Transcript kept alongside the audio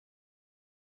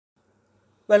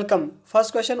Welcome.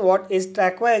 First question, what is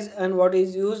TrackWise and what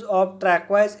is use of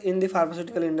TrackWise in the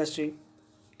pharmaceutical industry?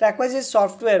 TrackWise is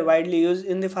software widely used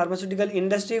in the pharmaceutical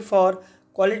industry for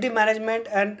quality management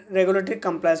and regulatory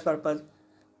compliance purpose.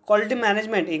 Quality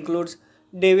management includes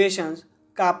deviations,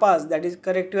 CAPAs, that is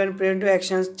corrective and preventive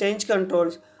actions, change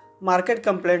controls, market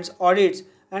complaints, audits,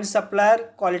 and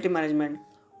supplier quality management.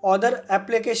 Other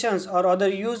applications or other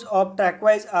use of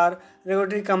TrackWise are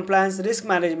regulatory compliance, risk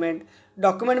management,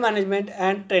 document management,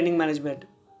 and training management.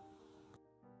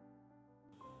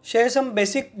 Share some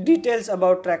basic details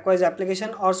about TrackWise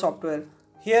application or software.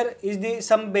 Here is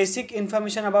some basic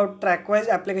information about TrackWise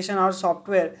application or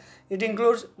software. It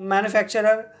includes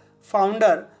manufacturer,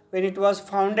 founder, when it was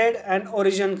founded, and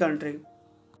origin country.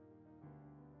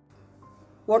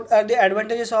 What are the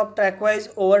advantages of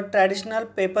TrackWise over traditional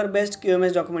paper-based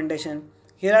QMS documentation?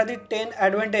 Here are the 10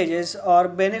 advantages or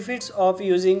benefits of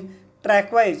using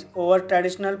TrackWise over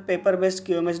traditional paper-based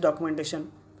QMS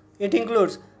documentation. It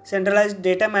includes centralized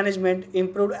data management,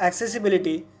 improved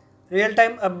accessibility,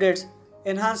 real-time updates,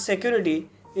 enhanced security,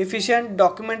 efficient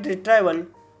document retrieval,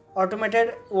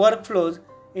 automated workflows,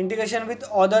 integration with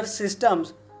other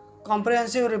systems,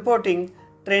 comprehensive reporting,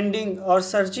 trending or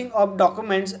searching of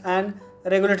documents, and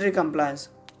regulatory compliance.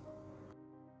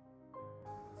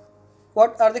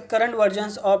 What are the current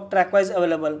versions of TrackWise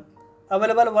available?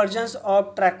 Available versions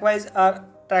of TrackWise are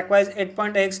TrackWise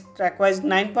 8.x, TrackWise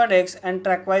 9.x, and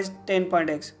TrackWise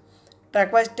 10.x.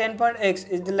 TrackWise 10.x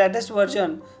is the latest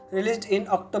version released in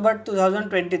October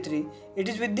 2023. It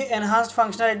is with the enhanced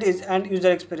functionalities and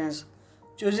user experience.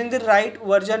 Choosing the right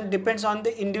version depends on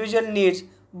the individual needs,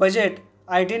 budget,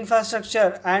 IT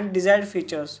infrastructure, and desired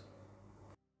features.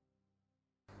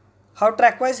 How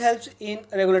TrackWise helps in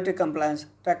regulatory compliance?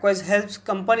 TrackWise helps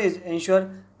companies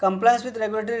ensure compliance with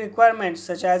regulatory requirements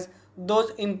such as those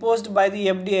imposed by the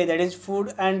FDA, that is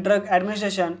Food and Drug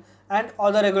Administration, and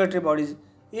other regulatory bodies.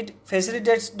 It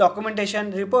facilitates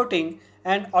documentation, reporting,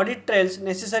 and audit trails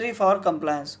necessary for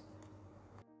compliance.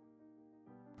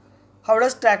 How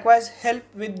does TrackWise help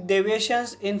with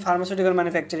deviations in pharmaceutical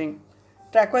manufacturing?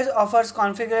 TrackWise offers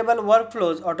configurable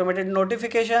workflows, automated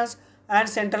notifications, and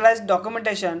centralized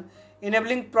documentation,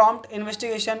 enabling prompt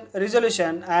investigation,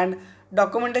 resolution, and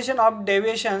documentation of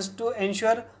deviations to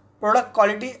ensure product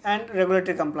quality and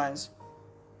regulatory compliance.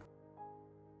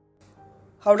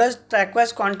 How does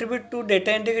TrackWise contribute to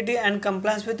data integrity and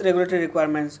compliance with regulatory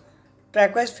requirements?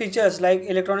 TrackWise features like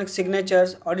electronic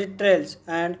signatures, audit trails,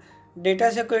 and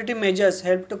data security measures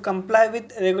help to comply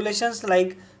with regulations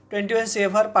like 21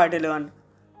 CFR Part 11.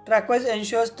 TrackWise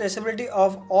ensures traceability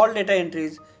of all data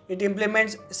entries. It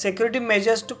implements security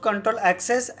measures to control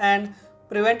access and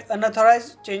prevent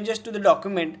unauthorized changes to the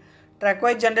document.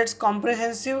 TrackWise generates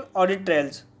comprehensive audit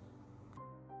trails.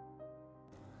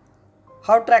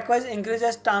 How TrackWise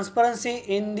increases transparency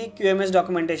in the QMS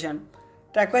documentation?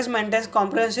 TrackWise maintains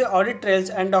comprehensive audit trails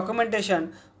and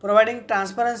documentation, providing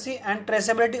transparency and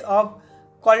traceability of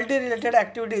quality-related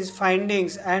activities,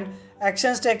 findings, and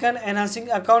actions taken,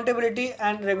 enhancing accountability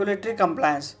and regulatory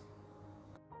compliance.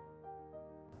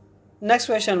 Next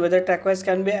question, whether TrackWise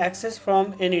can be accessed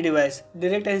from any device.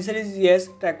 Direct answer is yes,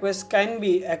 TrackWise can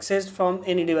be accessed from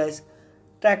any device.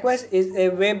 TrackWise is a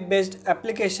web-based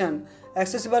application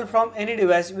accessible from any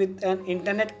device with an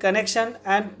internet connection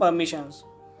and permissions.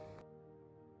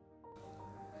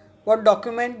 What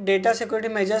document data security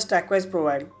measures TrackWise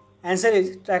provide? Answer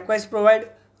is TrackWise provide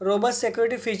robust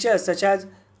security features such as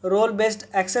role-based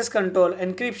access control,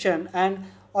 encryption, and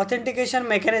authentication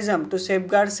mechanism to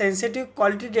safeguard sensitive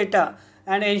quality data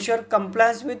and ensure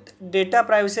compliance with data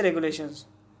privacy regulations.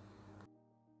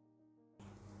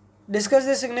 Discuss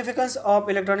the significance of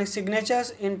electronic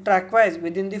signatures in TrackWise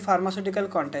within the pharmaceutical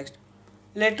context.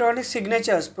 Electronic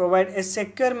signatures provide a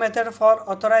secure method for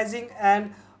authorizing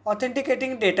and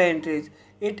authenticating data entries.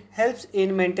 It helps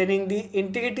in maintaining the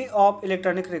integrity of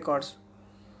electronic records.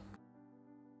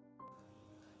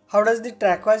 How does the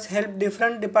TrackWise help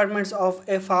different departments of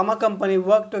a pharma company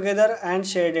work together and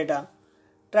share data?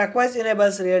 TrackWise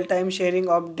enables real-time sharing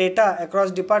of data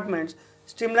across departments,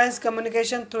 streamlines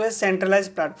communication through a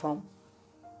centralized platform.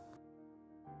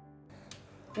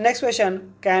 Next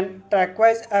question, can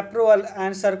TrackWise approval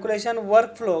and circulation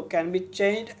workflow can be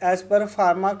changed as per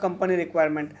pharma company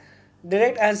requirement?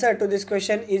 Direct answer to this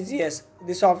question is yes.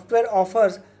 The software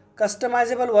offers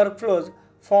customizable workflows,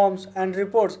 forms, and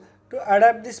reports to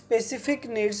adapt the specific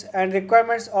needs and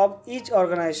requirements of each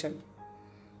organization.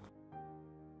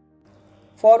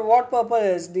 For what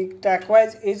purposes the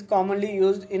TrackWise is commonly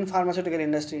used in pharmaceutical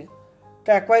industry?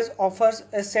 TrackWise offers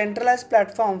a centralized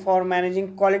platform for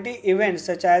managing quality events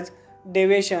such as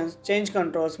deviations, change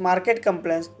controls, market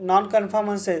complaints,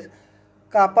 non-conformances,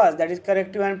 CAPAs, that is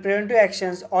corrective and preventive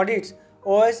actions, audits,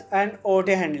 OS and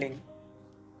OT handling.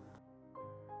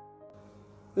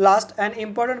 Last, an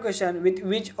important question: with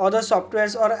which other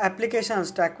softwares or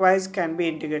applications TrackWise can be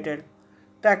integrated?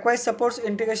 TrackWise supports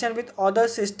integration with other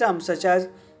systems such as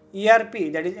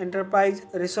ERP, that is Enterprise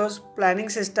Resource Planning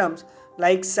Systems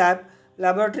like SAP,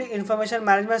 Laboratory Information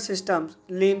Management Systems,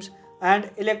 LIMS,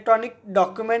 and Electronic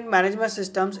Document Management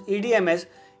Systems EDMS,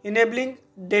 enabling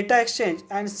data exchange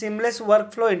and seamless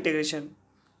workflow integration.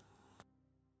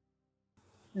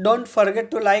 Don't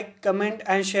forget to like, comment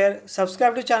and share.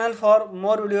 Subscribe to channel for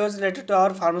more videos related to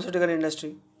our pharmaceutical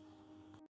industry.